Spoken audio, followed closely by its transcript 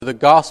The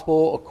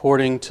Gospel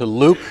according to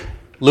Luke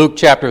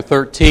chapter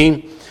 13.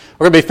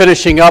 We're going to be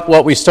finishing up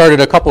what we started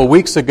a couple of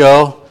weeks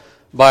ago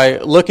by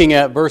looking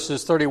at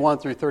verses 31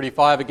 through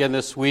 35 again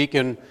this week.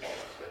 And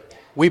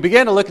we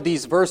began to look at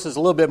these verses a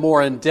little bit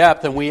more in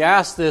depth, and we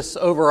asked this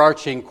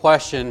overarching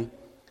question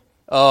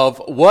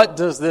of what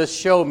does this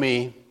show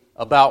me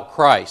about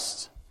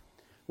Christ?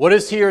 What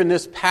is here in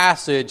this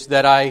passage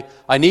that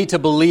I need to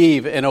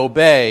believe and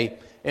obey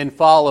in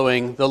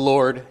following the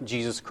Lord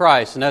Jesus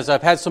Christ? And as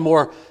I've had some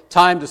more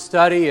time to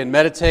study and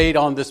meditate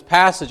on this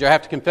passage, I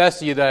have to confess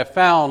to you that I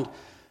found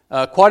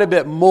quite a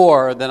bit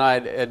more than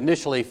I'd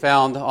initially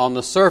found on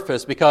the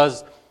surface,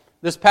 because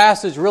this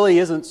passage really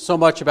isn't so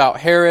much about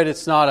Herod.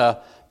 It's not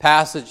a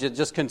passage that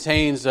just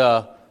contains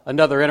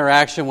another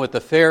interaction with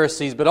the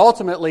Pharisees, but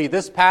ultimately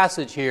this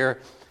passage here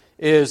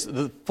is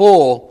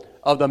full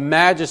of the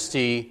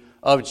majesty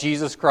of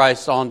Jesus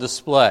Christ on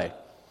display.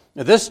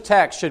 Now, this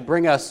text should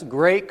bring us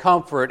great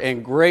comfort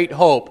and great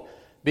hope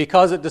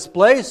because it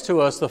displays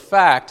to us the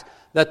fact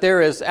that there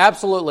is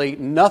absolutely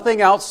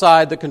nothing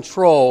outside the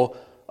control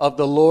of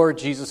the Lord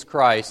Jesus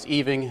Christ,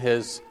 even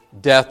His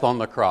death on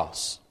the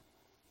cross.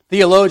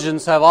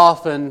 Theologians have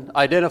often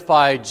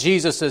identified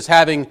Jesus as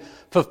having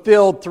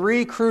fulfilled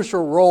three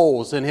crucial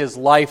roles in His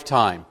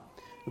lifetime: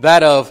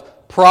 that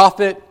of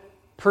prophet,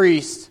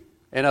 priest,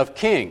 and of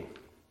king.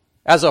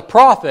 As a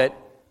prophet,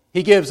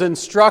 He gives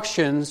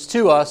instructions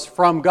to us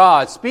from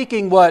God,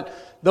 speaking what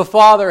the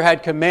Father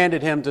had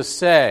commanded Him to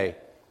say,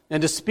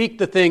 and to speak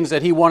the things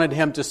that He wanted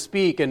Him to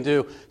speak, and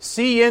to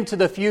see into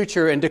the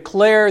future and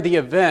declare the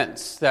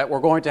events that were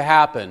going to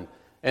happen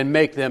and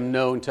make them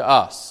known to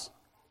us.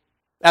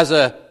 As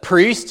a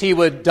priest, He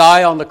would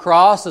die on the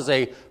cross as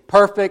a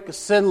perfect,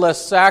 sinless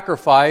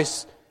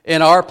sacrifice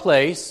in our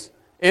place,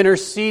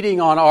 interceding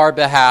on our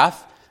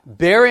behalf,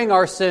 bearing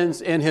our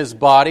sins in His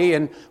body,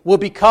 and will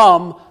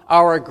become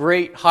our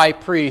great high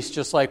priest,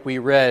 just like we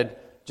read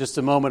just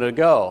a moment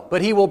ago.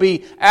 But He will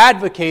be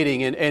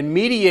advocating and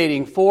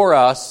mediating for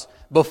us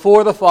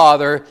before the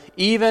Father,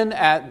 even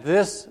at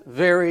this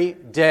very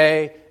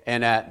day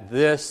and at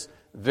this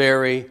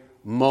very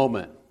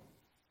moment.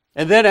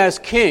 And then as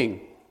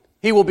King,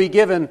 He will be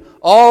given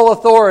all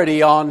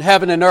authority on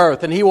heaven and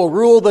earth, and He will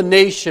rule the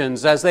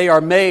nations as they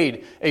are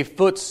made a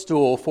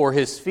footstool for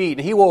His feet.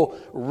 And He will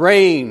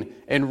reign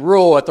and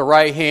rule at the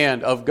right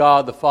hand of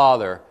God the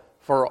Father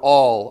for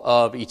all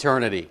of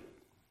eternity.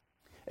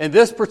 In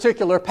this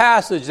particular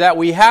passage that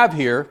we have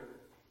here,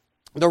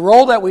 the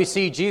role that we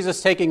see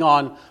Jesus taking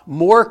on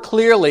more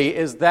clearly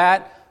is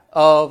that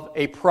of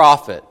a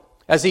prophet.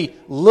 As He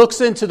looks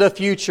into the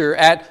future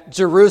at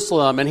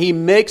Jerusalem, and He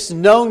makes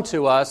known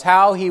to us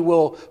how He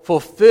will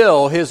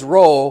fulfill His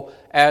role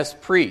as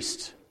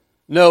priest.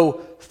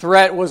 No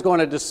threat was going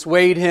to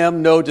dissuade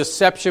Him, no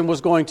deception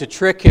was going to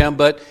trick Him,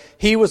 but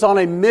He was on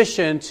a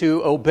mission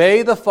to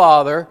obey the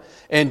Father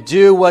and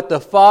do what the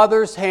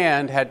Father's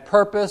hand had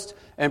purposed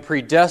and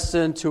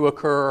predestined to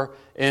occur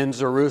in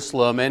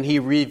Jerusalem. And He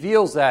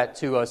reveals that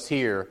to us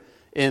here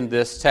in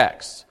this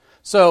text.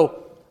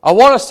 So I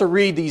want us to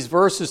read these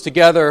verses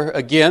together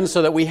again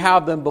so that we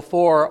have them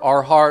before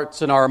our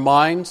hearts and our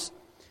minds.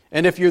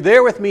 And if you're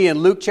there with me in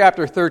Luke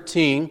chapter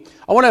 13,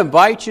 I want to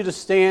invite you to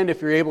stand,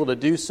 if you're able to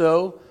do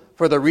so,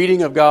 for the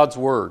reading of God's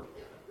Word.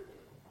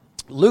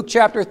 Luke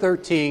chapter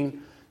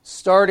 13,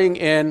 starting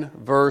in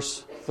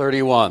verse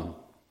 31.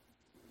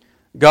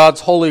 God's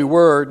holy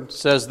Word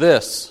says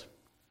this: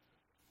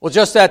 "Well,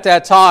 just at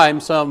that time,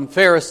 some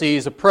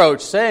Pharisees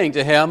approached, saying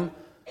to Him,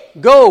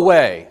 'Go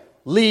away,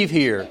 leave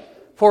here,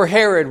 for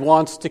Herod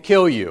wants to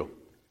kill you.'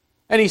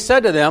 And He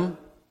said to them,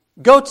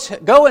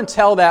 Go and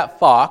tell that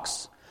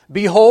fox,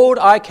 'Behold,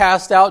 I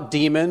cast out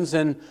demons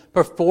and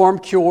perform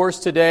cures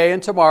today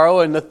and tomorrow,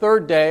 and the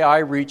third day I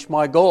reach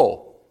my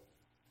goal.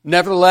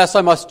 Nevertheless,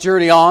 I must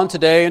journey on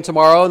today and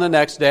tomorrow and the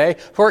next day,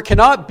 for it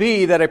cannot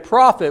be that a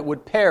prophet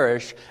would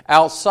perish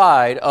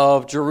outside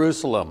of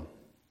Jerusalem.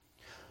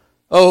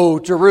 Oh,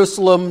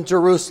 Jerusalem,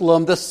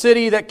 Jerusalem, the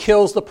city that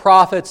kills the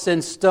prophets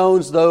and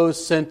stones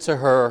those sent to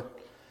her.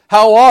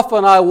 How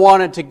often I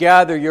wanted to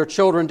gather your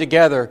children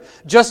together,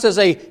 just as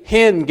a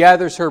hen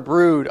gathers her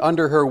brood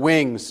under her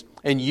wings,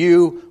 and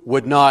you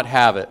would not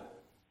have it.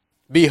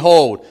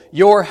 Behold,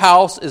 your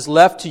house is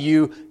left to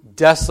you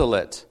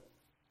desolate.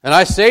 And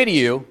I say to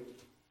you,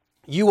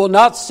 you will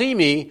not see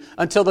me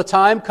until the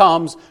time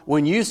comes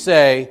when you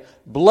say,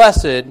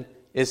 Blessed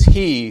is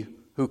he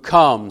who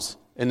comes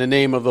in the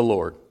name of the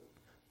Lord.'"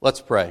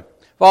 Let's pray.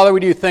 Father, we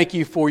do thank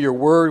You for Your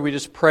Word. We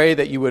just pray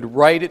that You would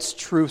write its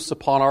truths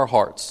upon our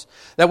hearts,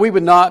 that we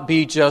would not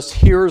be just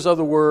hearers of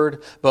the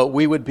Word, but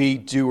we would be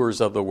doers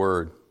of the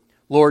Word.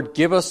 Lord,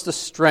 give us the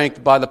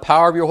strength by the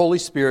power of Your Holy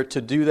Spirit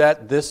to do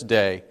that this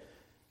day.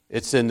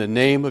 It's in the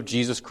name of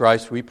Jesus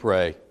Christ we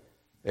pray.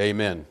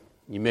 Amen.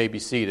 You may be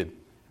seated.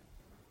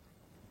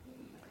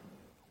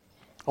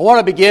 I want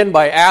to begin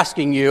by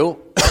asking you,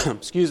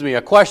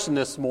 a question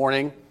this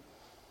morning.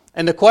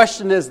 And the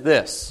question is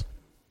this: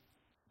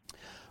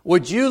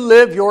 would you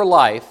live your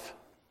life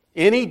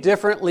any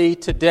differently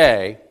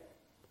today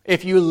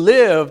if you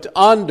lived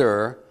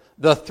under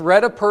the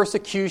threat of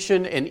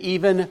persecution and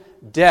even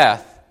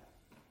death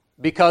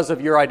because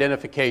of your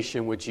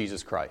identification with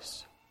Jesus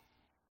Christ?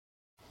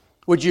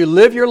 Would you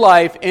live your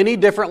life any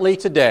differently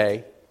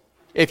today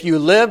if you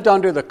lived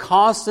under the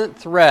constant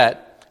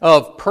threat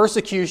of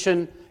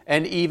persecution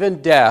and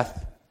even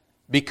death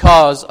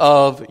because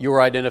of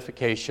your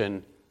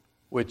identification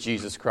with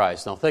Jesus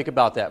Christ? Now think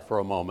about that for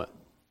a moment.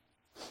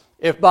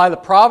 If by the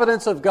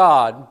providence of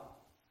God,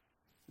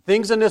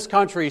 things in this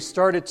country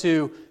started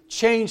to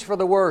change for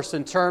the worse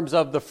in terms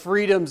of the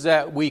freedoms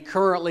that we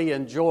currently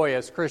enjoy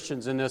as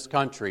Christians in this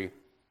country,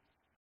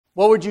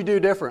 what would you do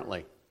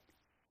differently?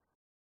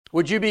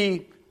 Would you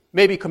be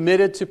maybe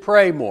committed to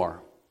pray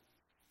more?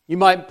 You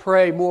might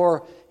pray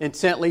more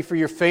intently for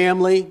your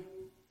family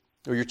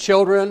or your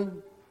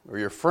children or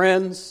your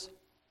friends.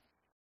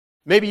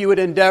 Maybe you would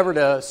endeavor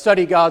to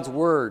study God's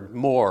Word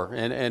more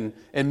and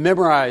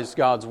memorize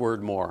God's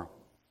Word more.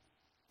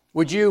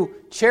 Would you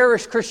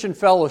cherish Christian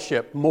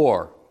fellowship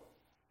more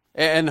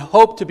and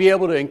hope to be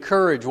able to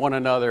encourage one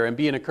another and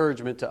be an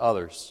encouragement to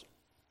others?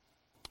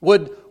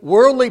 Would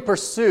worldly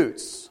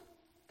pursuits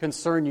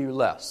concern you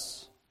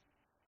less?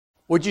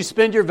 Would you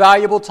spend your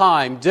valuable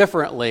time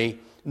differently,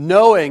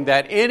 knowing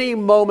that any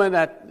moment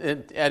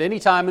at any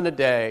time in the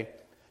day,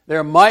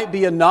 there might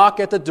be a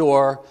knock at the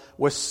door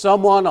with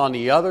someone on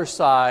the other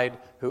side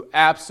who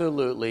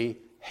absolutely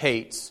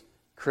hates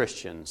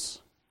Christians?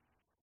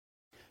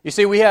 You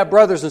see, we have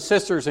brothers and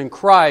sisters in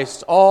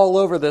Christ all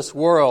over this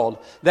world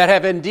that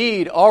have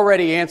indeed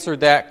already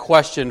answered that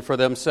question for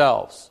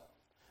themselves.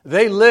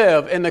 They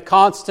live in the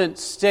constant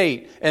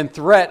state and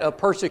threat of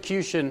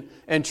persecution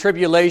and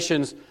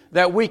tribulations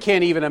that we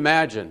can't even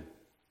imagine.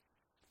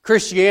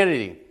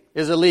 Christianity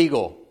is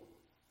illegal.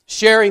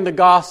 Sharing the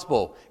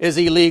gospel is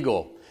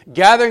illegal.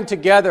 Gathering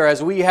together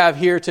as we have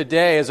here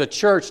today as a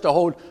church to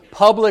hold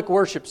public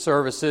worship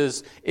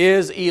services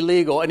is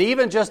illegal. And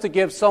even just to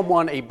give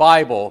someone a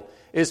Bible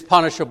is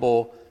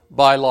punishable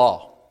by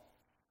law.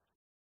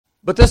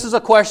 But this is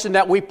a question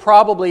that we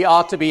probably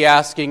ought to be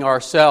asking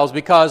ourselves,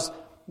 because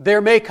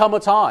there may come a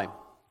time,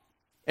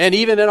 and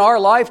even in our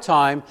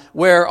lifetime,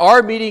 where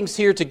our meetings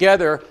here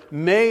together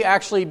may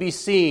actually be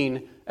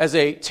seen as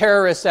a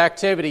terrorist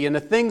activity, and the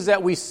things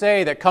that we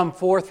say that come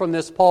forth from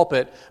this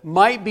pulpit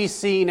might be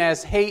seen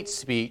as hate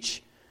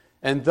speech,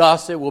 and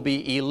thus it will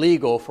be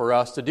illegal for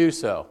us to do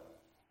so.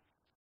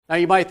 Now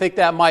you might think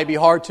that might be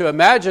hard to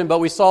imagine, but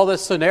we saw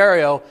this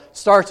scenario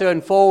start to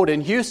unfold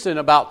in Houston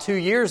about 2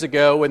 years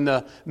ago when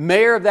the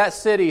mayor of that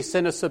city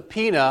sent a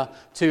subpoena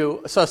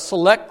to a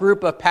select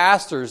group of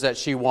pastors that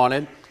she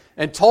wanted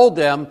and told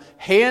them,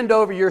 hand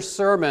over your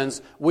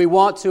sermons, we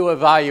want to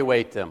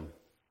evaluate them.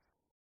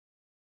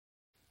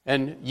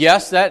 And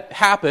yes, that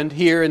happened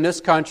here in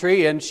this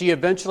country, and she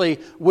eventually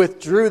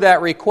withdrew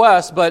that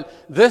request. But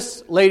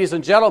this, ladies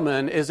and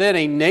gentlemen, is in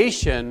a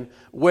nation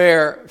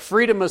where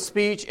freedom of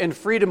speech and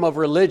freedom of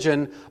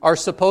religion are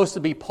supposed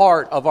to be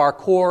part of our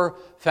core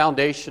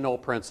foundational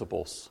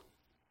principles.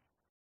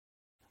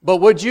 But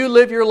would you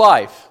live your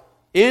life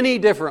any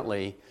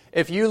differently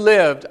if you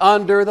lived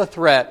under the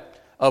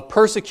threat of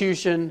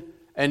persecution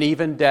and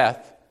even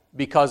death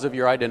because of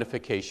your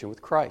identification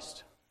with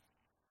Christ?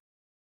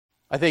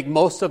 I think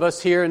most of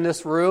us here in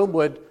this room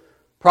would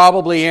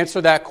probably answer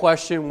that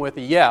question with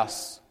a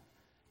yes,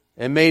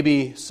 and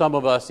maybe some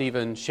of us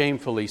even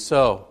shamefully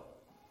so.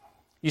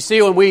 You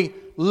see, when we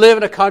live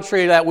in a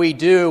country that we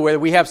do, where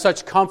we have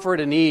such comfort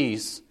and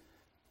ease,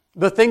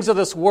 the things of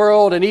this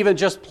world and even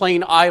just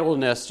plain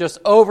idleness just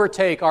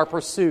overtake our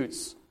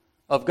pursuits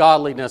of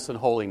godliness and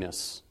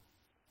holiness.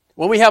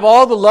 When we have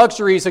all the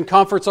luxuries and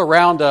comforts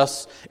around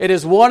us, it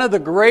is one of the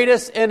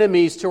greatest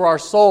enemies to our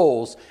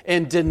souls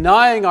in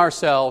denying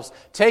ourselves,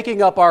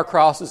 taking up our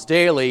crosses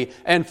daily,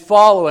 and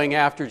following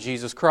after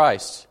Jesus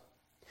Christ.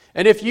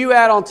 And if you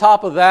add on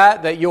top of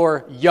that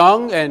you're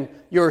young and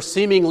you're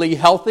seemingly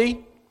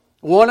healthy,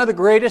 one of the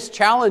greatest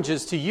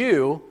challenges to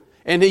you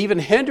and even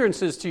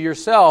hindrances to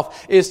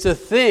yourself is to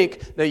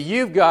think that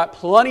you've got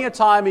plenty of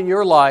time in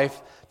your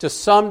life to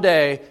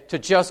someday to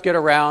just get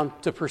around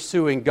to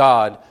pursuing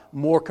God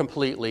more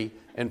completely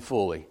and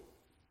fully.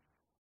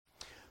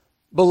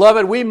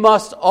 Beloved, we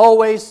must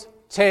always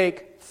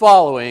take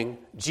following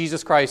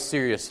Jesus Christ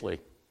seriously.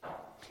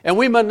 And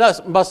we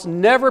must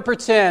never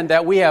pretend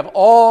that we have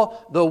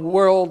all the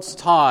world's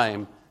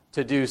time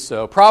to do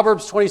so.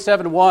 Proverbs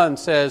 27:1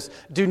 says,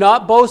 "Do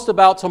not boast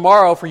about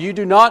tomorrow, for you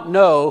do not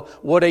know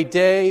what a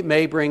day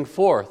may bring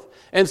forth."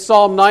 And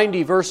Psalm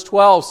 90 verse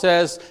 12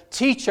 says,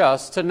 "Teach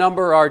us to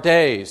number our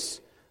days,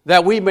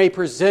 that we may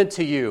present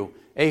to you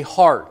a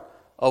heart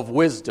of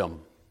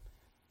wisdom."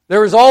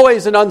 There is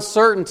always an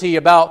uncertainty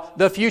about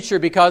the future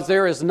because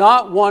there is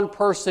not one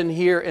person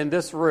here in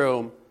this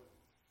room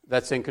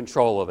that's in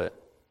control of it.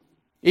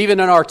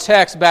 Even in our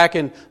text back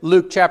in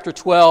Luke chapter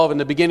 12 and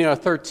the beginning of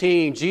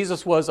 13,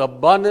 Jesus was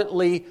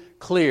abundantly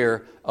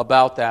clear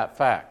about that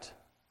fact.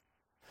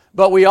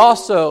 But we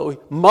also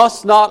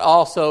must not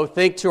also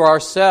think to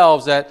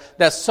ourselves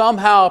that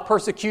somehow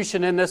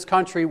persecution in this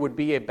country would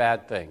be a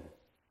bad thing.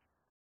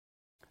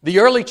 The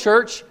early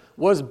church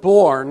was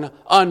born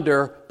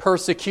under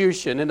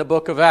persecution in the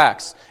book of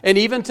Acts. And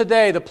even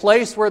today, the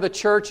place where the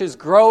church is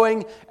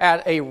growing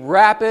at a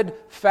rapid,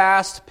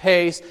 fast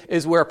pace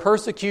is where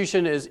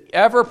persecution is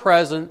ever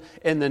present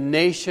in the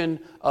nation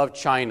of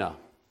China.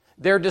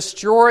 They're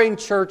destroying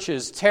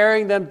churches,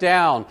 tearing them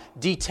down,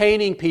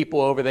 detaining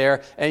people over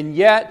there, and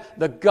yet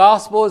the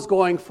gospel is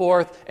going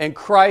forth and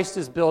Christ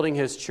is building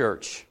His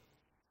church.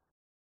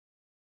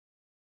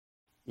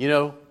 You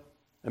know,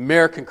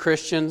 American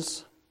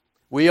Christians,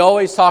 we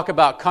always talk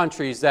about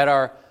countries that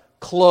are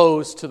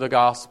closed to the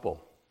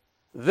gospel.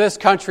 This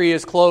country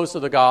is closed to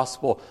the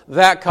gospel.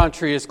 That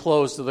country is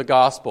closed to the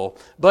gospel.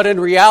 But in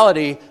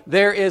reality,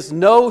 there is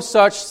no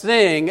such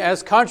thing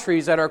as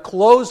countries that are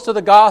closed to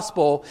the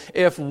gospel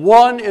if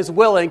one is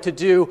willing to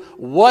do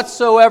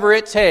whatsoever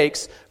it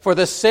takes for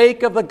the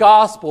sake of the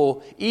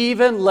gospel,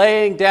 even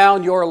laying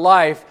down your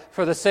life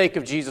for the sake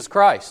of Jesus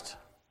Christ.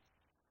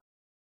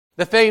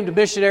 The famed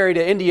missionary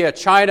to India,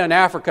 China, and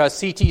Africa,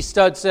 C.T.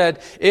 Studd said,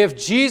 "If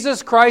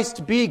Jesus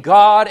Christ be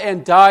God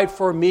and died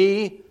for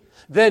me,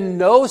 then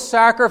no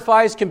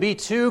sacrifice can be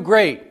too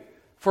great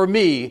for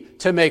me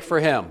to make for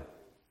Him."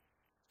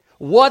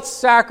 What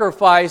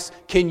sacrifice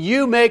can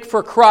you make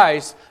for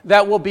Christ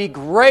that will be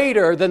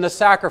greater than the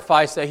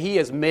sacrifice that He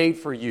has made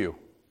for you?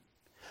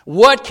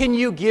 What can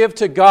you give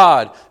to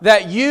God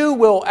that you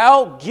will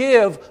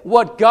outgive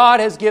what God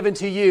has given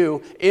to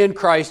you in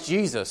Christ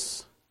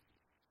Jesus?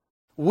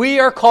 We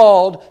are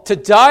called to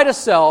die to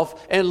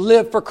self and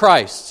live for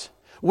Christ.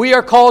 We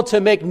are called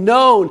to make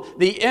known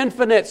the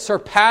infinite,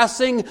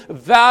 surpassing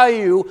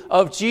value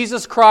of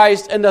Jesus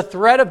Christ, and the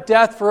threat of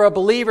death for a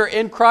believer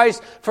in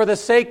Christ for the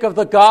sake of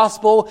the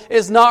gospel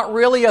is not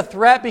really a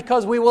threat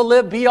because we will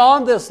live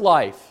beyond this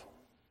life.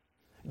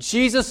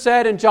 Jesus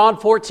said in John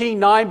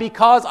 14:9,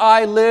 "Because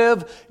I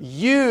live,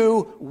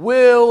 you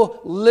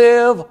will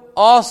live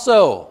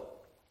also."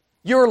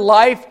 Your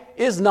life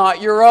is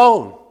not your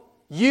own.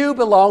 You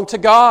belong to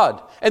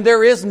God. And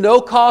there is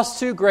no cost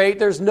too great.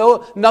 There's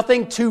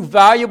nothing too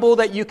valuable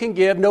that you can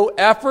give. No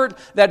effort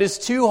that is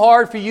too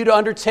hard for you to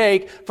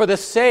undertake for the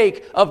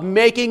sake of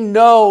making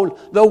known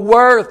the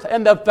worth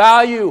and the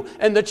value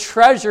and the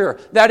treasure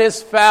that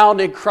is found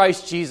in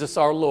Christ Jesus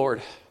our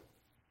Lord.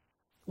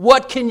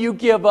 What can you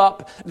give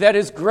up that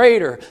is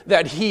greater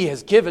that He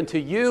has given to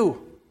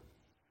you?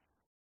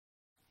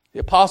 The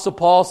Apostle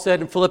Paul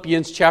said in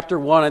Philippians chapter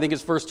 1, I think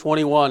it's verse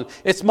 21,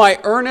 "It's my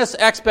earnest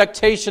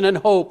expectation and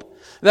hope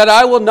that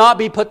I will not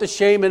be put to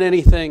shame in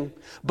anything,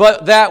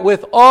 but that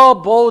with all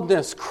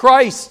boldness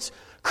Christ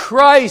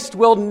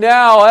will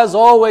now, as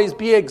always,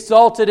 be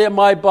exalted in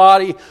my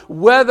body,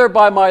 whether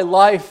by my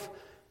life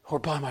or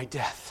by my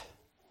death."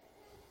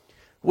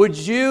 Would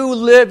you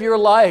live your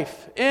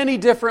life any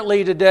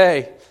differently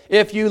today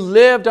if you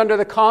lived under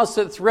the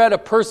constant threat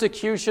of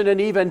persecution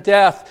and even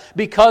death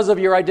because of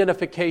your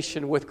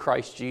identification with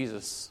Christ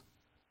Jesus?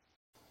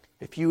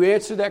 If you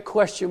answer that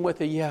question with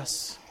a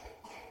yes,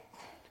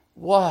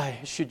 why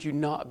should you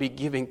not be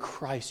giving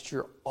Christ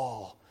your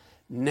all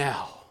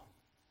now?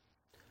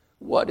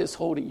 What is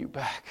holding you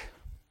back?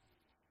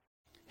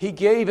 He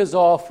gave His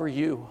all for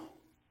you.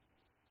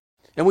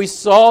 And we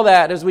saw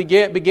that as we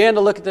began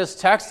to look at this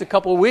text a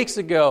couple of weeks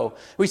ago.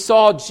 We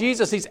saw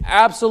Jesus, He's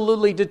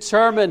absolutely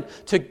determined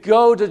to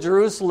go to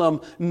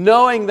Jerusalem,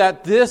 knowing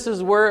that this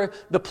is where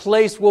the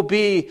place will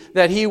be,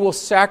 that He will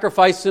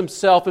sacrifice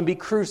Himself and be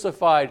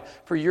crucified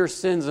for your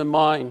sins and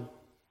mine.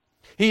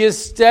 He is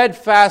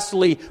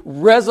steadfastly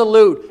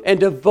resolute and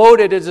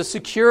devoted to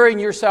securing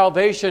your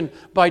salvation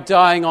by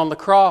dying on the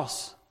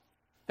cross.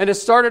 And it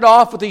started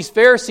off with these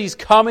Pharisees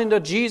coming to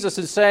Jesus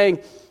and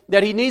saying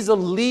that He needs to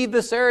leave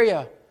this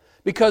area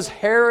because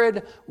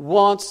Herod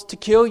wants to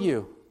kill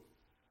you.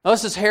 Now,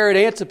 this is Herod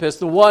Antipas,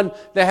 the one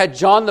that had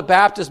John the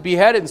Baptist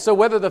beheaded. And so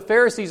whether the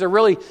Pharisees are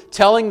really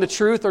telling the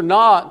truth or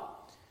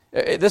not,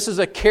 this is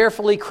a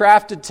carefully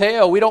crafted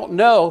tale. We don't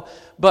know,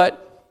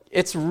 but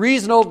it's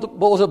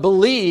reasonable to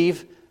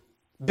believe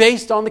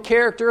based on the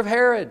character of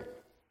Herod.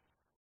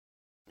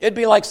 It'd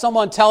be like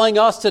someone telling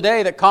us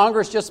today that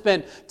Congress just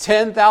spent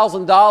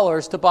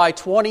 $10,000 to buy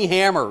 20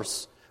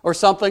 hammers or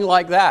something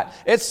like that.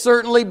 It's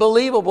certainly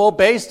believable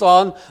based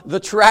on the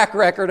track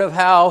record of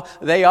how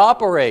they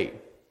operate.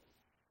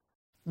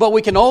 But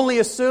we can only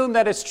assume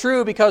that it's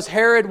true because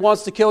Herod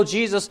wants to kill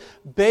Jesus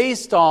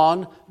based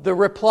on the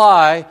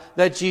reply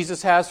that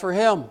Jesus has for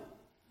him.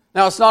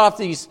 Now, it's not if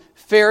these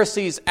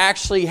Pharisees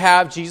actually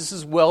have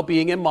Jesus'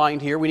 well-being in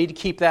mind here. We need to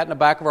keep that in the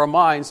back of our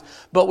minds.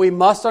 But we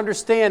must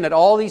understand that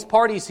all these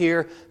parties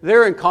here,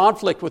 they're in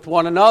conflict with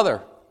one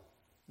another.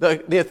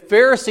 The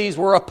Pharisees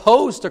were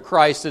opposed to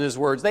Christ and His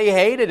words. They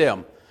hated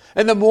Him.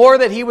 And the more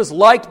that He was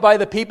liked by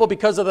the people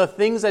because of the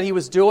things that He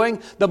was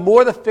doing, the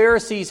more the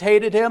Pharisees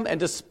hated Him and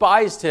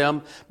despised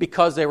Him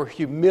because they were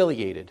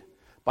humiliated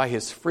by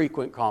His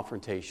frequent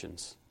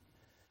confrontations.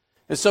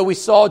 And so we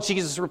saw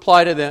Jesus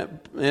reply to them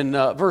in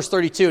verse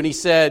 32, and He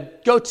said,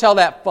 "Go tell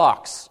that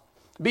fox,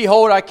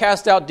 behold, I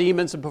cast out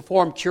demons and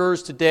perform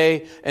cures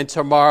today and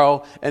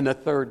tomorrow, and the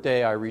third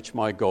day I reach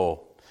my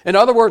goal." In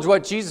other words,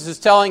 what Jesus is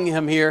telling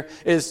him here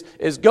is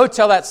go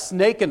tell that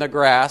snake in the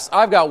grass,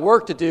 I've got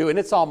work to do and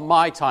it's on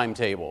my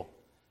timetable.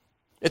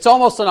 It's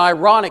almost an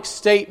ironic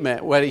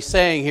statement what he's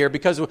saying here,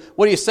 because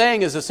what he's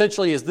saying is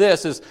essentially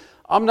this,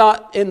 I'm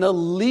not in the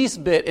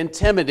least bit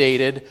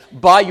intimidated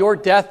by your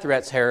death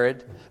threats,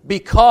 Herod,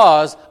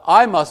 because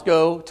I must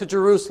go to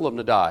Jerusalem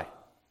to die.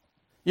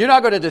 You're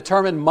not going to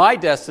determine my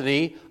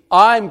destiny,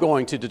 I'm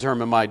going to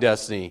determine my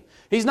destiny.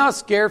 He's not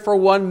scared for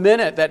 1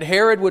 minute that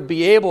Herod would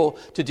be able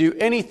to do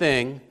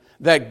anything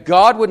that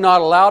God would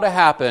not allow to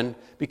happen,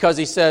 because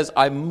he says,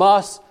 I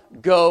must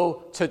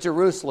go to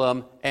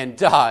Jerusalem and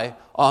die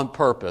on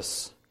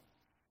purpose.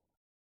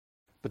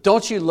 But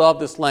don't you love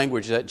this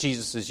language that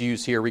Jesus has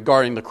used here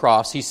regarding the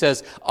cross? He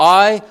says,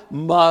 I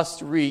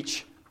must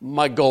reach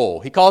my goal.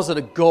 He calls it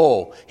a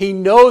goal. He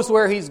knows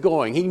where he's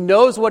going. He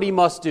knows what he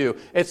must do.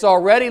 It's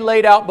already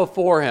laid out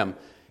before him.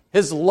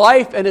 His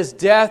life and his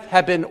death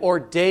have been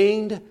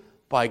ordained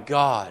by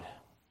God,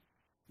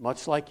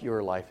 much like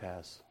your life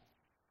has.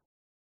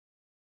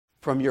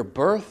 From your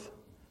birth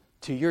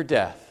to your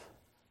death,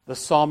 the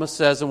psalmist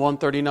says in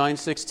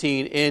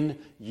 139:16, in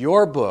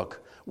your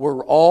book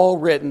were all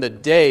written the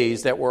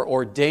days that were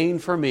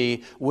ordained for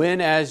me, when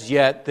as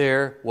yet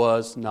there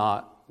was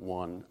not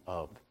one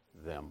of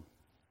them.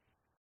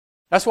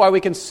 That's why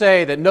we can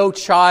say that no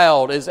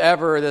child is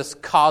ever this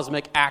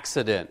cosmic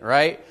accident,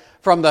 right?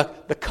 From the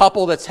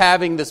couple that's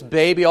having this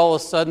baby all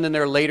of a sudden in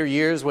their later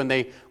years when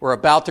they were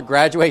about to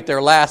graduate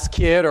their last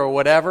kid or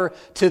whatever,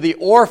 to the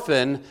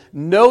orphan,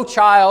 no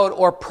child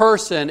or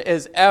person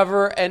is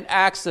ever an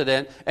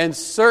accident, and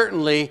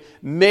certainly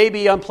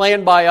maybe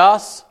unplanned by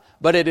us,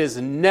 but it is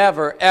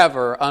never,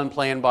 ever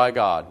unplanned by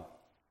God.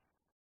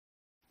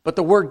 But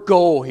the word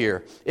goal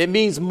here, it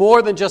means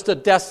more than just a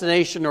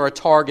destination or a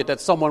target that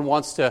someone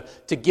wants to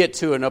get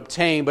to and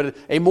obtain, but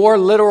a more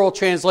literal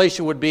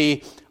translation would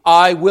be,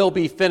 I will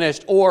be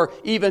finished, or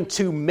even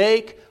to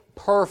make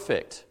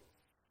perfect.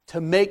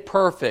 To make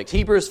perfect.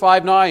 Hebrews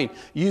 5:9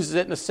 uses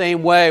it in the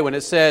same way when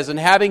it says, and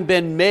having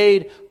been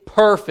made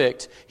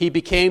perfect, he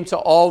became to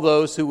all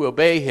those who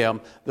obey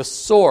him the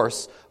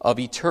source of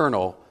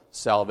eternal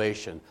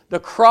salvation.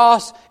 The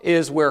cross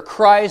is where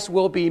Christ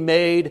will be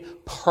made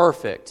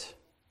perfect.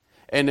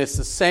 And it's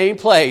the same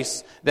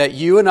place that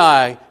you and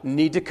I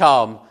need to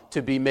come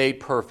to be made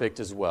perfect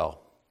as well.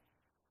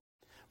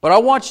 But I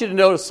want you to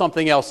notice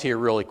something else here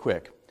really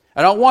quick.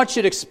 And I want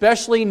you to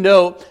especially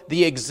note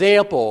the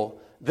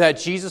example that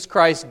Jesus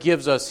Christ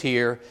gives us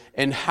here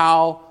and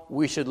how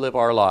we should live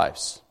our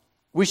lives.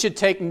 We should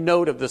take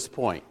note of this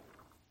point.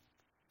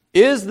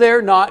 Is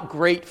there not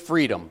great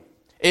freedom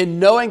in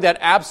knowing that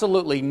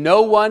absolutely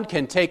no one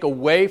can take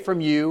away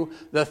from you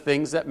the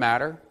things that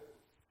matter?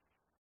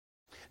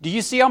 Do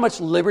you see how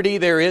much liberty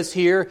there is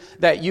here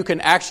that you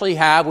can actually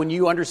have when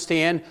you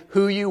understand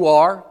who you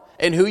are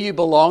and who you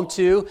belong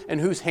to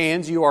and whose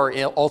hands you are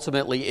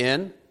ultimately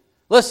in?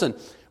 Listen,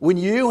 when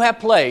you have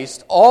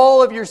placed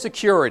all of your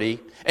security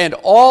and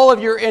all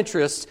of your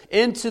interests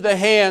into the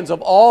hands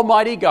of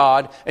Almighty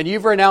God, and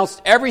you've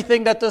renounced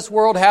everything that this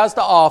world has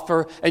to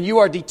offer, and you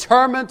are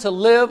determined to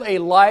live a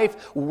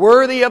life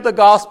worthy of the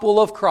gospel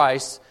of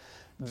Christ,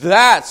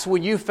 that's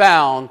when you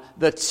found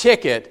the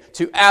ticket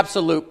to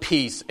absolute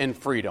peace and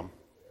freedom.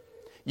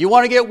 You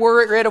want to get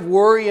rid of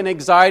worry and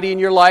anxiety in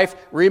your life?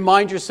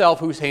 Remind yourself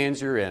whose hands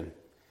you're in.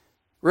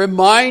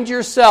 Remind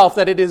yourself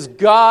that it is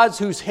God's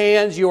whose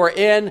hands you are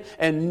in,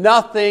 and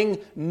nothing,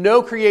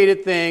 no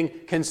created thing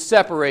can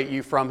separate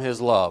you from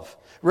His love.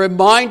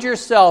 Remind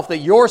yourself that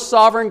your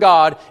sovereign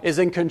God is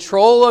in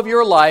control of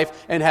your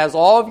life and has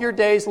all of your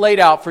days laid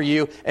out for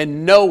you,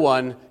 and no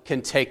one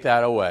can take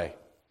that away.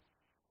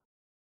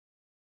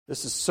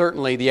 This is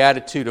certainly the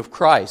attitude of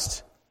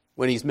Christ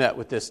when He's met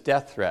with this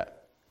death threat.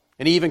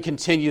 And He even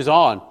continues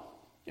on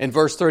in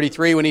verse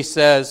 33 when He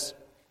says,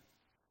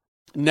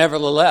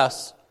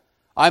 nevertheless,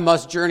 I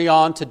must journey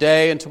on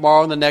today and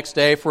tomorrow and the next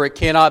day, for it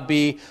cannot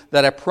be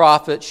that a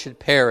prophet should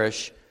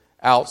perish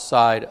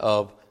outside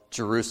of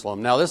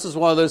Jerusalem. Now, this is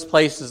one of those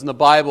places in the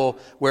Bible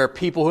where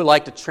people who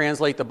like to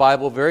translate the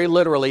Bible very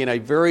literally in a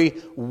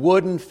very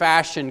wooden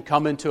fashion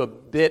come into a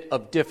bit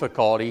of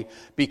difficulty,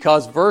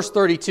 because verse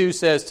 32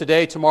 says,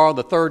 today, tomorrow, and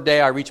the third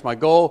day I reach my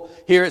goal.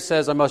 Here it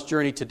says I must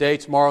journey today,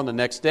 tomorrow, and the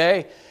next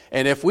day.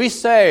 And if we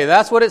say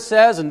that's what it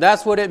says and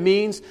that's what it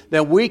means,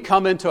 then we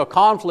come into a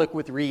conflict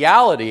with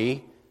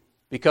reality,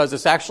 because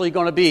it's actually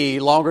going to be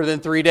longer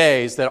than 3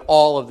 days that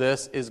all of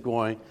this is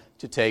going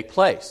to take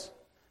place.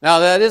 Now,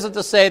 that isn't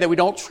to say that we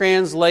don't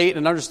translate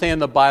and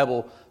understand the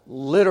Bible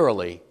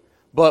literally,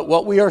 but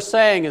what we are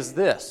saying is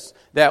this,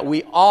 that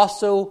we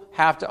also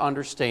have to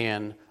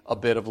understand a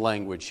bit of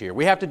language here.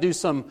 We have to do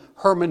some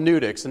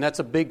hermeneutics, and that's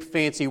a big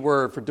fancy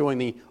word for doing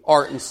the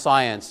art and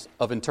science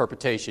of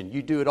interpretation.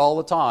 You do it all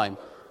the time,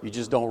 you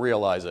just don't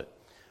realize it.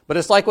 But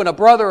it's like when a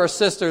brother or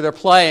sister, they're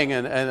playing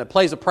and it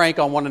plays a prank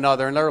on one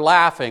another, and they're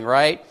laughing,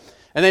 right?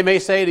 And they may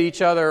say to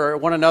each other or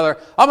one another,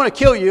 I'm going to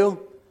kill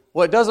you.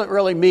 Well, it doesn't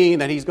really mean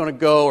that he's going to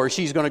go or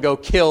she's going to go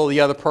kill the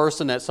other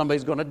person, that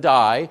somebody's going to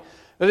die.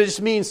 But it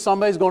just means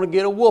somebody's going to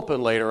get a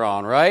whooping later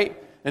on,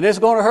 right? and it's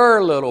going to hurt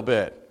a little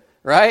bit,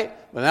 right?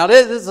 But now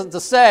this isn't to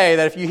say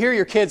that if you hear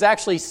your kids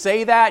actually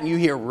say that and you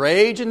hear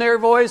rage in their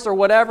voice or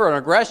whatever, an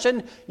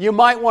aggression, you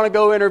might want to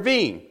go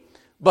intervene.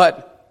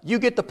 But you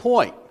get the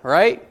point,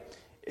 right?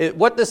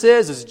 What this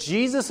is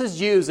Jesus is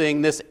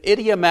using this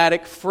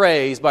idiomatic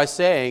phrase by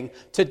saying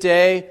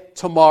today,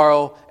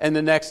 tomorrow, and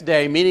the next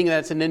day, meaning that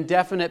it's an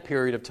indefinite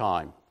period of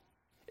time.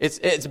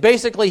 It's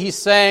basically he's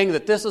saying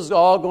that this is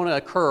all going to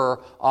occur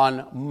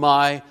on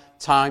my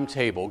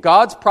timetable.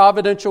 God's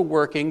providential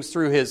workings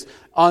through His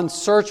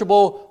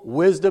unsearchable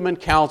wisdom and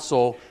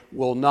counsel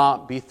will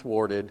not be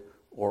thwarted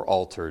or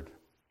altered.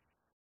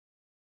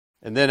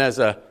 And then as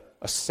a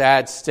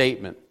sad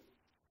statement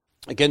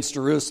against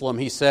Jerusalem,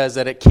 he says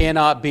that it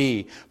cannot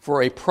be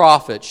for a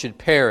prophet should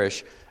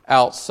perish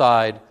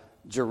outside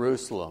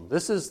Jerusalem.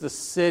 This is the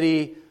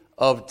city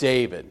of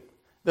David,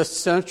 the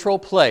central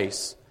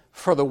place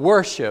for the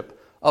worship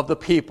of the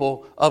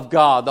people of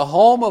God. The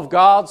home of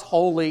God's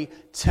holy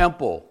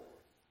temple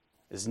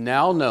is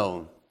now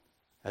known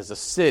as a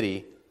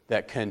city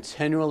that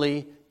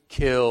continually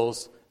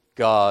kills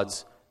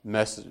God's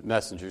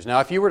messengers. Now,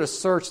 if you were to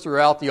search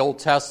throughout the Old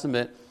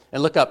Testament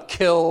and look up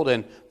killed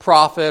and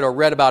prophet or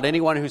read about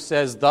anyone who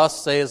says,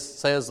 thus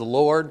says the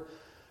Lord,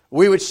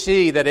 we would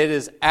see that it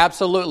is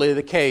absolutely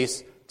the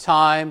case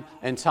time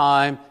and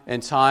time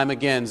and time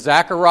again.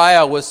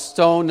 Zechariah was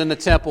stoned in the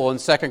temple in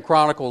 2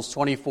 Chronicles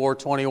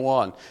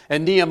 24:21.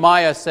 And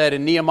Nehemiah said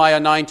in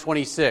Nehemiah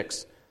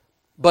 9:26,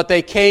 but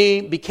they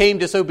became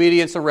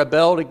disobedient and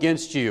rebelled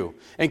against you,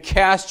 and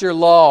cast your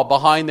law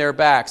behind their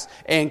backs,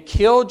 and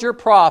killed your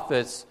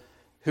prophets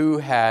who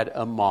had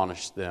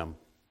admonished them.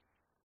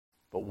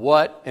 But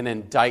what an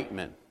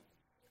indictment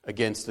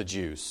against the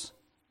Jews.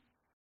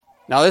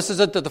 Now, this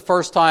isn't the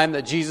first time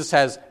that Jesus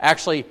has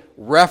actually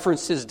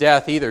referenced His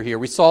death either here.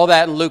 We saw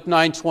that in Luke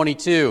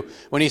 9:22,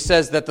 when He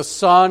says that the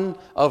Son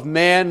of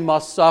Man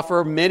must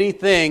suffer many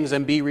things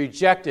and be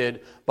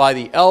rejected by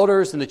the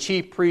elders and the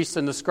chief priests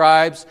and the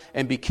scribes,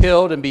 and be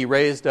killed and be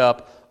raised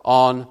up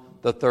on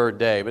the third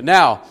day. But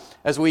now,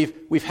 as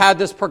we've had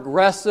this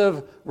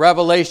progressive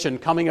revelation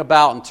coming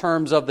about in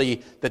terms of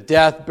the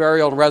death,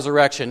 burial, and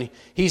resurrection,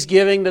 He's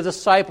giving the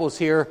disciples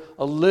here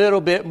a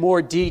little bit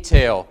more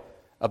detail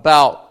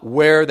about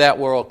where that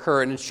will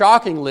occur. And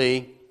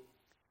shockingly,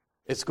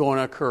 it's going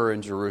to occur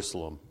in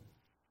Jerusalem.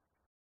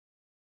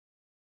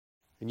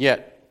 And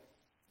yet,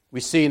 we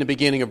see in the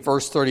beginning of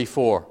verse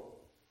 34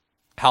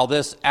 how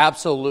this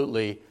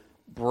absolutely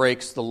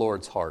breaks the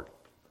Lord's heart.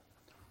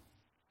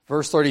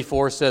 Verse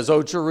 34 says,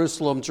 O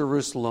Jerusalem,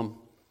 Jerusalem,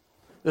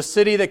 the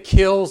city that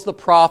kills the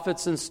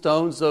prophets and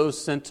stones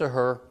those sent to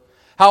her.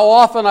 How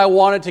often I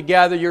wanted to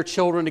gather your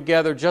children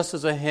together, just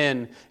as a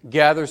hen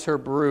gathers her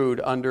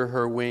brood under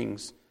her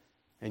wings,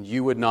 and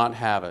you would not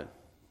have it.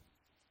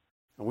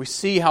 And we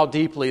see how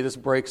deeply this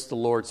breaks the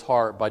Lord's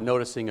heart by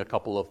noticing a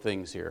couple of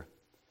things here.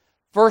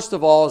 First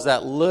of all is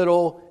that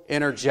little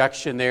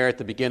interjection there at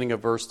the beginning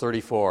of verse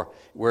 34,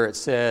 where it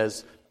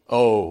says,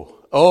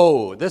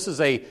 Oh, this is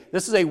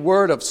a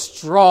word of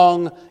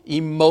strong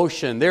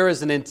emotion. There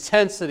is an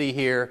intensity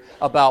here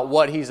about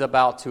what he's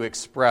about to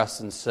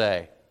express and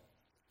say.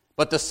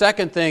 But the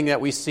second thing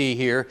that we see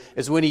here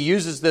is when he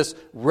uses this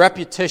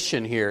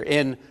repetition here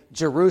in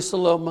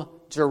Jerusalem,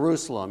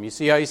 Jerusalem. You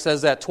see how he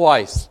says that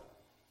twice.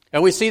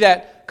 And we see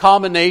that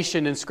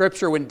combination in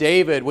Scripture when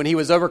David, when he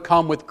was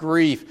overcome with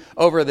grief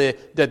over the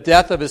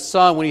death of his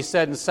son, when he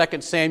said in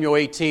 2 Samuel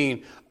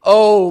 18,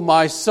 Oh,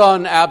 my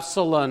son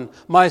Absalom,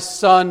 my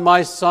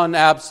son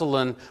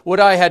Absalom, would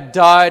I had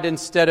died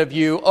instead of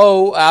you.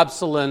 Oh,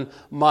 Absalom,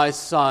 my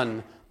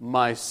son,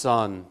 my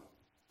son.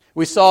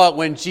 We saw it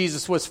when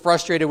Jesus was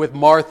frustrated with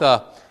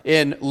Martha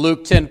in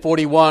Luke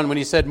 10:41 when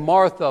he said,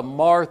 Martha,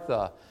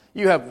 Martha,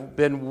 you have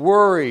been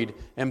worried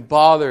and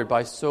bothered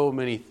by so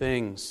many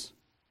things.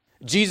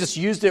 Jesus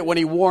used it when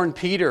he warned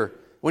Peter,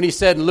 when he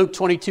said in Luke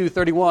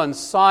 22:31,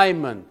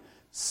 Simon,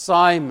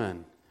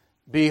 Simon,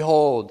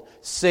 behold,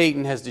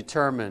 Satan has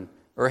determined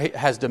or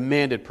has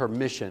demanded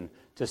permission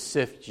to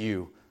sift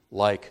you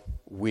like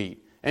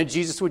wheat. And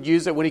Jesus would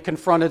use it when he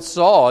confronted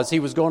Saul as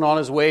he was going on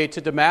his way to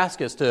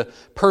Damascus to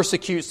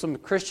persecute some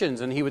Christians.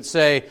 And he would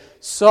say,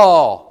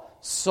 Saul,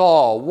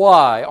 Saul,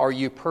 why are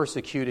you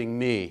persecuting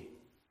me?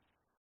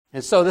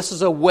 And so this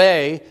is a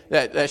way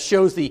that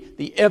shows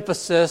the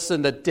emphasis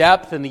and the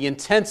depth and the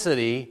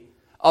intensity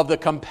of the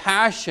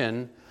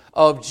compassion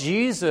of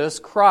Jesus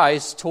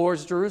Christ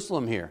towards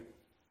Jerusalem here.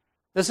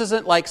 This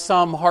isn't like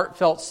some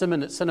heartfelt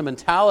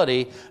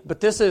sentimentality,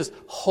 but this is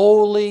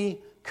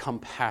holy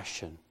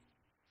compassion.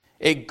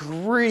 It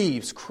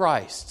grieves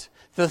Christ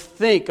to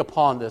think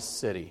upon this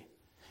city.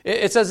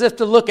 It's as if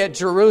to look at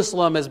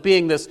Jerusalem as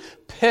being this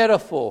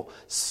pitiful,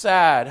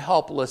 sad,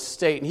 helpless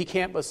state. And he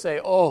can't but say,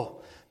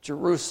 oh,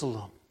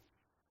 Jerusalem,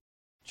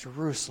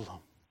 Jerusalem.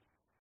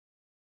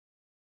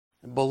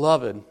 And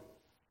beloved,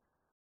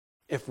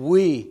 if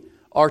we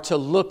are to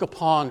look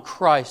upon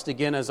Christ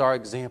again as our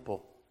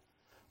example,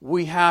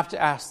 we have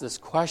to ask this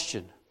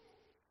question.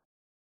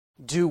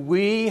 Do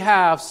we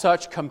have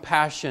such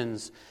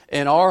compassions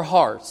in our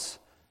hearts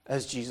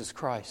as Jesus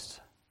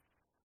Christ?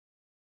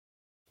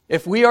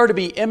 if we are to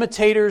be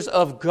imitators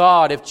of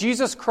God, if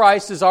Jesus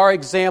Christ is our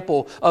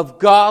example of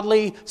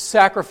godly,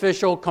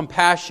 sacrificial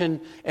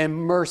compassion and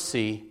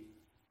mercy,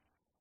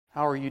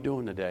 how are you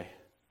doing today?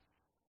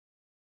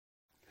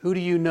 Who do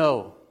you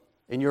know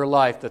in your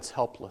life that's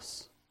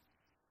helpless?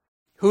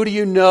 Who do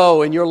you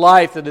know in your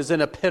life that is in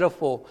a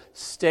pitiful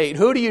state?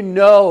 Who do you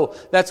know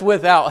that's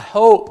without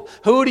hope?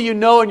 Who do you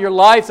know in your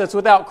life that's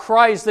without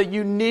Christ, that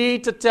you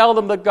need to tell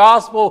them the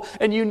gospel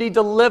and you need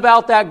to live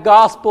out that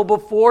gospel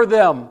before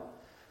them?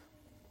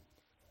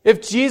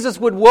 If Jesus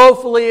would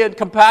woefully and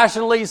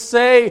compassionately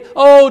say,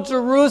 "Oh,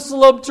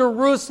 Jerusalem,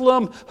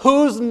 Jerusalem,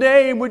 whose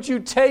name would you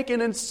take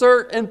and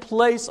insert in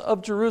place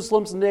of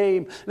Jerusalem's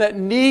name that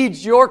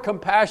needs your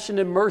compassion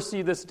and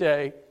mercy this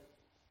day?"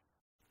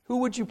 Who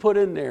would you put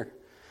in there?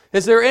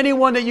 Is there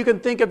anyone that you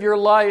can think of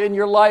in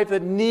your life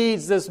that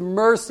needs this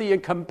mercy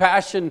and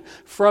compassion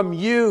from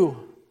you?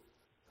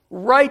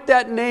 Write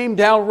that name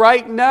down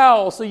right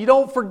now so you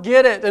don't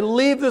forget it and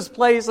leave this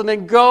place and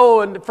then go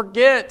and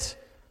forget.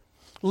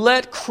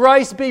 Let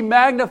Christ be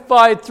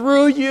magnified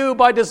through you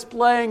by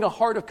displaying a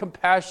heart of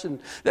compassion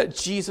that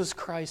Jesus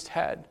Christ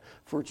had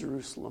for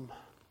Jerusalem.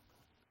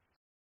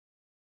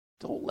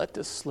 Don't let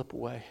this slip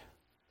away.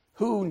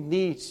 Who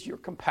needs your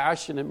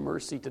compassion and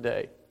mercy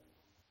today?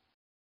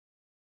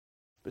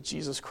 But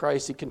Jesus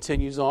Christ, He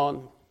continues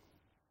on.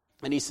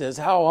 And He says,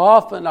 "How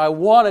often I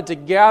wanted to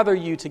gather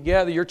you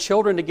together, your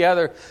children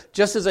together,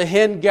 just as a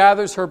hen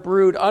gathers her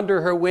brood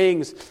under her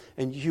wings,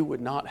 and you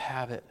would not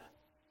have it."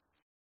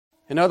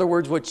 In other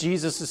words, what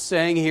Jesus is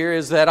saying here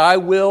is that I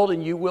willed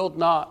and you willed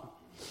not.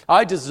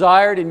 I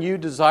desired and you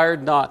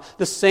desired not.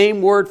 The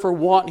same word for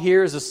want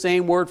here is the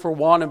same word for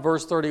want in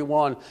verse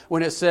 31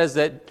 when it says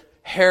that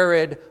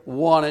Herod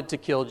wanted to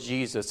kill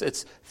Jesus.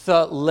 It's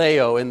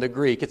thaleo in the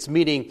Greek. It's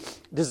meaning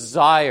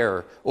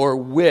desire or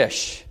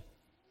wish.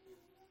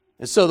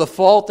 And so the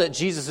fault that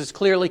Jesus is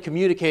clearly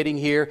communicating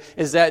here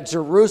is that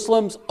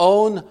Jerusalem's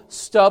own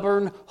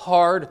stubborn,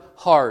 hard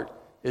heart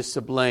is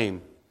to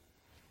blame.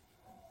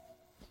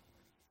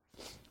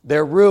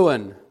 Their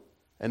ruin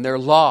and their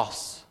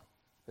loss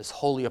is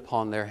wholly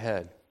upon their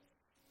head.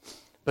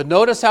 But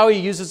notice how he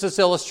uses this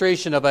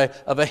illustration of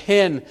a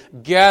hen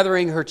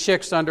gathering her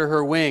chicks under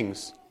her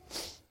wings.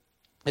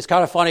 It's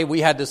kind of funny.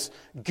 We had this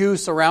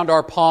goose around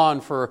our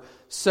pond for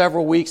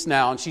several weeks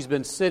now, and she's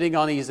been sitting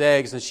on these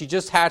eggs, and she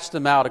just hatched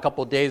them out a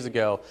couple of days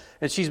ago.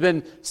 And she's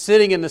been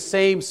sitting in the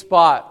same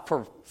spot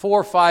for 4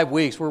 or 5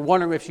 weeks. We're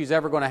wondering if she's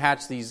ever going to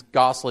hatch these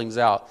goslings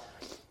out.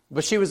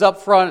 But she was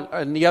up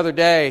front the other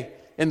day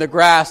in the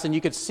grass, and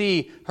you could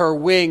see her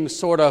wings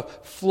sort of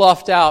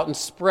fluffed out and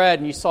spread,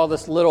 and you saw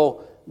this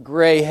little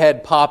gray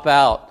head pop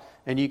out,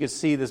 and you could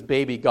see this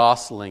baby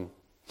gosling.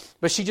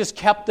 But she just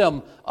kept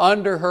them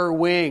under her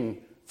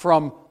wing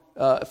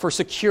for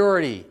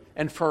security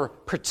and for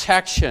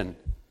protection.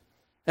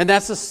 And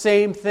that's the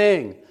same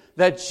thing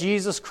that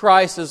Jesus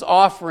Christ is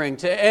offering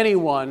to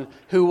anyone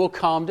who will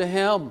come to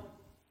Him.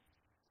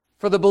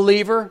 For the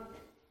believer,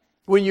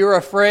 when you're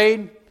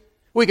afraid,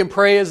 we can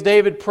pray as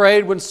David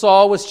prayed when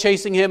Saul was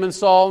chasing him in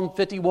Psalm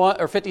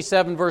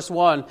 57 verse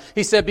 1.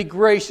 He said, "Be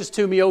gracious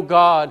to me, O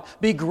God.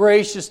 Be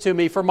gracious to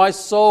me, for my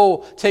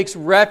soul takes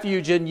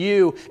refuge in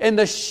you. In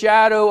the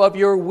shadow of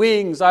your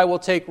wings I will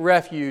take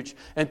refuge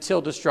until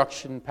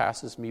destruction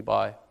passes me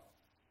by."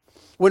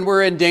 When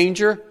we're in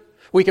danger,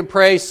 we can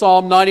pray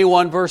Psalm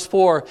 91 verse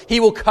 4. "He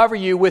will cover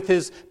you with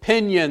His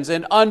pinions,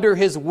 and under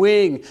His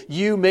wing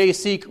you may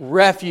seek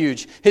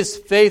refuge. His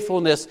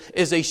faithfulness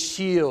is a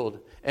shield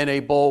and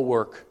a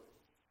bulwark."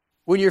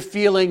 When you're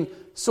feeling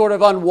sort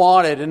of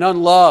unwanted and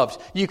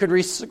unloved, you can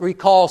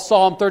recall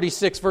Psalm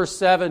 36 verse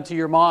 7 to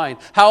your mind.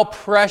 "How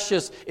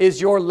precious is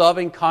your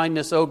loving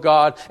kindness, O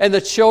God, and the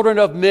children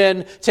of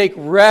men take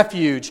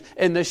refuge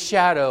in the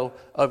shadow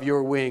of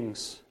your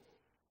wings."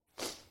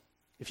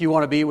 If you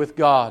want to be with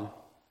God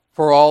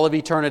for all of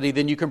eternity,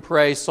 then you can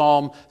pray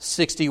Psalm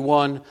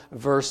 61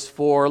 verse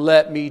 4.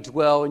 "Let me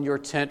dwell in your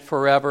tent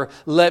forever.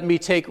 Let me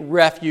take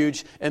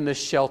refuge in the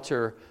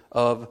shelter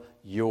of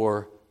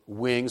your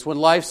wings." When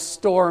life's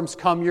storms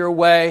come your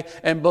way,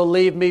 and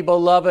believe me,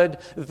 beloved,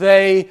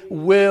 they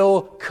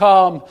will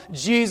come,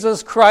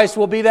 Jesus Christ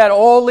will be that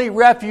only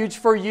refuge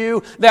for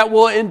you that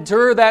will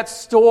endure that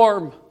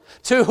storm.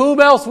 To whom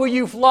else will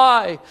you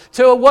fly?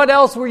 To what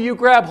else will you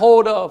grab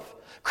hold of?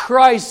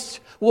 Christ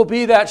will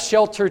be that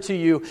shelter to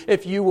you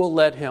if you will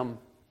let Him.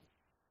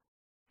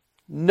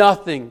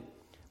 Nothing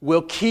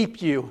will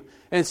keep you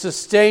and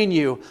sustain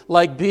you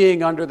like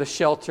being under the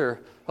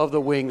shelter of the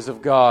wings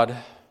of God.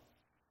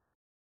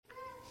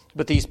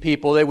 But these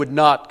people, they would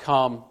not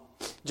come.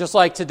 Just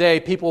like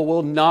today, people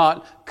will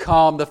not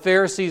come. The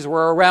Pharisees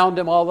were around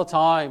Him all the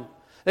time.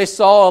 They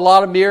saw a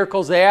lot of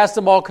miracles. They asked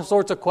Him all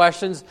sorts of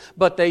questions,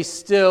 but they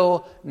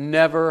still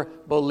never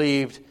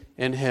believed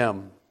in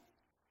Him.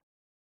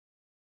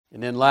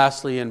 And then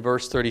lastly, in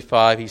verse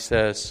 35, He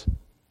says,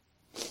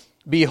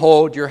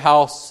 "Behold, your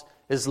house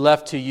is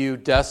left to you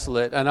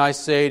desolate, and I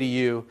say to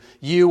you,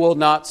 you will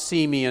not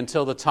see me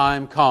until the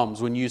time comes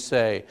when you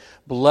say,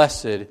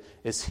 'Blessed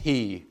is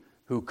He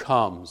who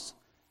comes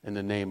in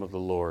the name of the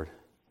Lord.'"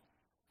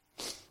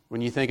 When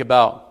you think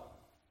about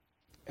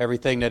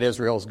everything that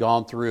Israel's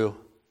gone through,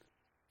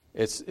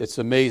 it's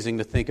amazing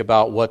to think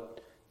about what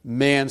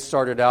man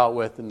started out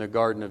with in the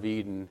Garden of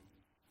Eden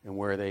and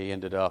where they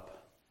ended up.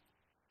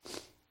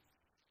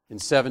 In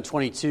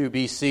 722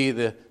 BC,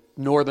 the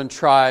northern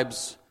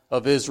tribes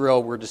of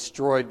Israel were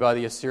destroyed by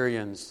the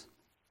Assyrians.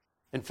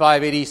 In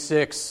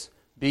 586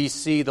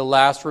 BC, the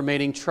last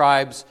remaining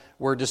tribes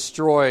were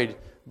destroyed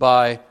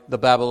by the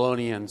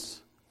Babylonians.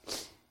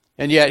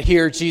 And yet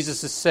here Jesus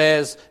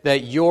says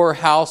that your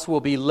house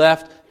will be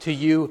left to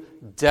you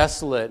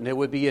desolate. And it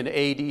would be in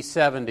AD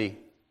 70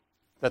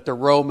 that the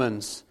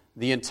Romans,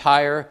 the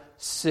entire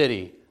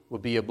city,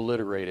 would be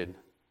obliterated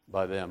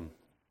by them.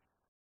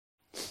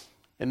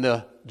 In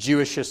the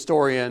Jewish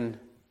historian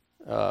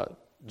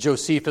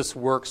Josephus'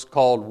 works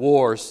called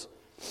Wars,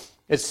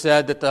 it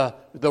said that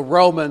the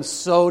Romans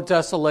so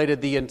desolated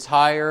the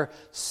entire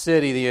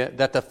city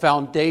that the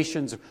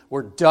foundations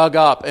were dug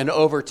up and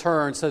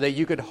overturned so that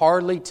you could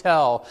hardly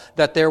tell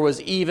that there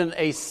was even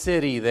a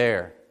city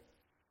there.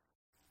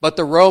 But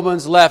the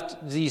Romans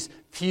left these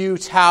few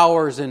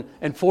towers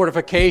and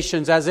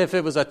fortifications as if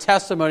it was a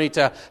testimony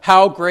to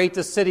how great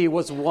the city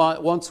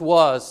once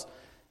was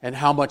and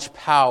how much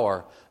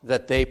power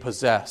that they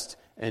possessed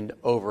in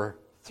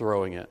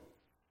overthrowing it.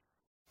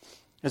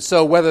 And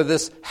so whether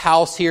this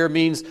house here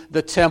means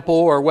the temple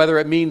or whether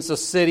it means the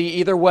city,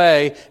 either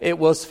way, it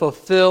was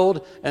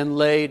fulfilled and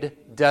laid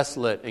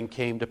desolate and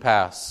came to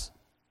pass.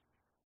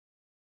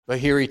 But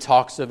here he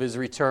talks of his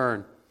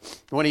return.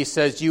 When he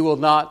says, you will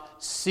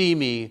not see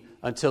me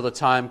until the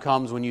time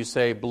comes when you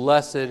say,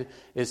 blessed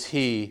is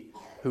he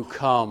who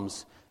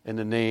comes in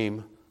the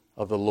name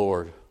of the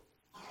Lord.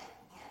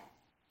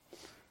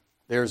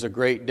 There's a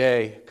great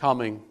day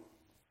coming.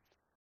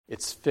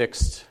 It's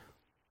fixed.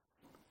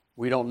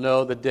 We don't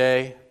know the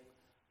day.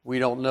 We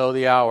don't know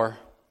the hour.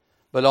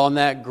 But on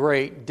that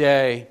great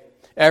day,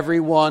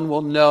 everyone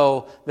will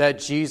know that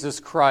Jesus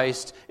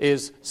Christ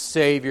is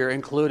Savior,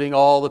 including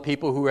all the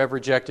people who have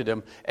rejected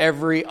Him.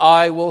 Every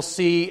eye will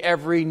see,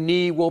 every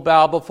knee will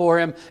bow before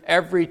Him,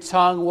 every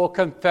tongue will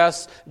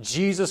confess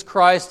Jesus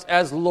Christ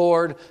as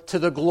Lord to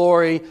the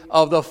glory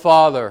of the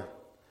Father.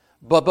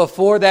 But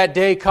before that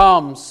day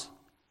comes,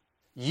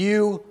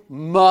 you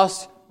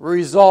must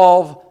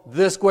resolve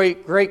this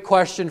great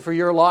question for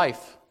your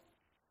life.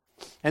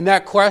 And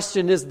that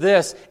question is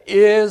this: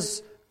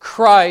 is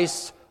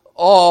Christ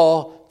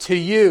all to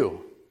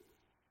you?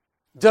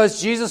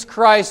 Does Jesus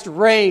Christ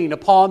reign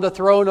upon the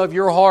throne of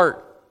your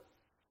heart?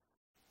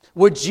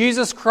 Would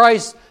Jesus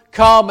Christ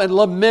come and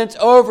lament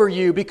over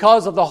you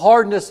because of the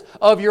hardness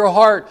of your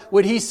heart?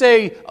 Would He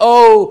say,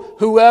 oh,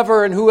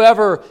 whoever and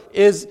whoever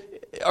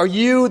are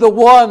you the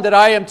one that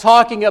I am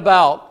talking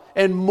about?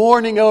 And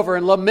mourning over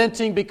and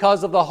lamenting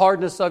because of the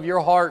hardness of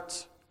your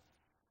heart?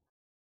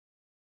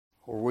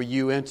 Or will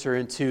you enter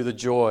into the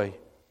joy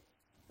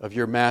of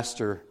your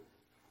Master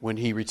when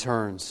He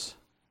returns?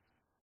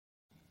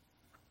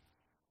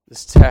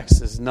 This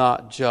text is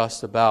not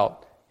just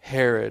about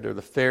Herod or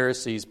the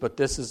Pharisees, but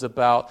this is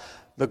about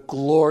the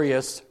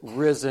glorious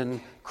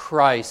risen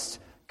Christ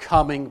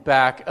coming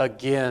back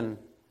again.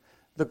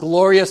 The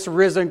glorious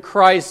risen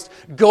Christ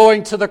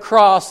going to the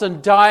cross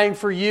and dying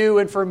for you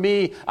and for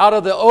me out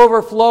of the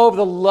overflow of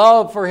the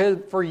love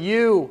for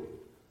you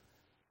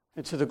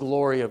and to the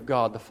glory of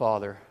God the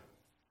Father.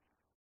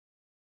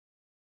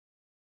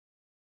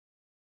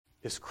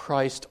 Is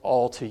Christ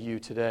all to you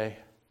today?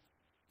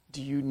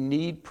 Do you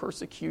need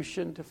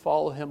persecution to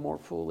follow Him more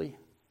fully?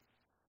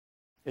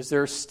 Is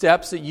there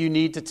steps that you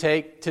need to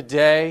take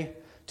today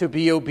to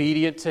be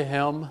obedient to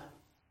Him?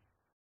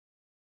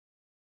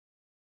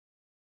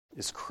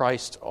 Is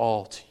Christ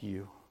all to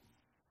you?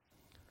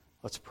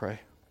 Let's pray.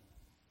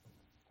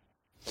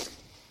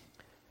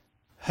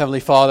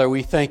 Heavenly Father,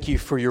 we thank You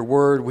for Your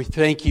word. We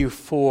thank You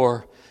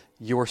for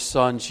Your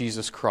Son,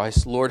 Jesus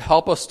Christ. Lord,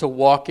 help us to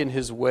walk in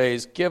His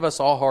ways. Give us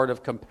a heart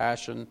of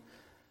compassion.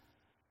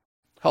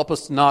 Help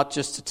us not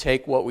just to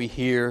take what we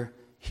hear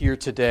here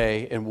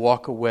today and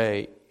walk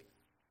away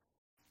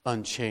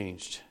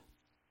unchanged.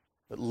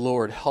 But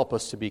Lord, help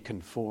us to be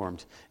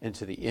conformed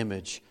into the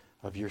image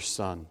of Your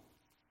Son.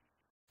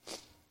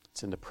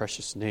 It's in the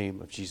precious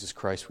name of Jesus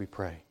Christ we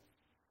pray.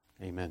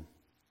 Amen.